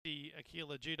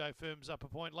Aquila Judo firms up a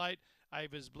point late.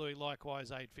 Ava's Bluey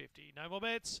likewise 8.50. No more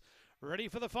bets. Ready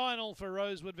for the final for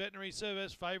Rosewood Veterinary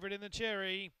Service. Favourite in the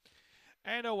Cherry.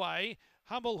 And away.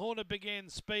 Humble Hornet began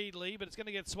speedily, but it's going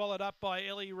to get swallowed up by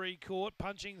Ellie Recourt.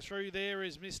 Punching through there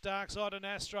is Miss Darkside and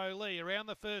Astro Lee. Around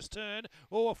the first turn,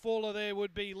 or a faller there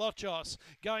would be Lochos.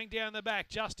 Going down the back,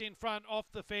 just in front,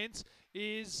 off the fence,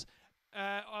 is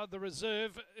the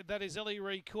reserve, that is Ellie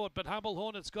Recourt, but Humble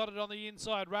Hornet's got it on the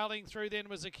inside. Railing through then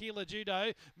was Aquila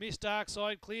Judo. Miss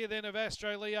Darkside, clear then of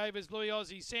Astro Lee, Ava's Bluey,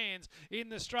 Aussie Sands in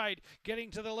the straight. Getting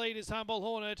to the lead is Humble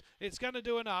Hornet. It's going to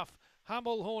do enough.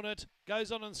 Humble Hornet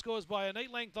goes on and scores by a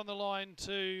neat length on the line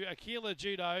to Aquila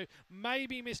Judo.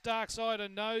 Maybe Miss Darkside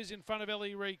and Nose in front of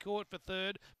Ellie Recourt for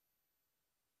third.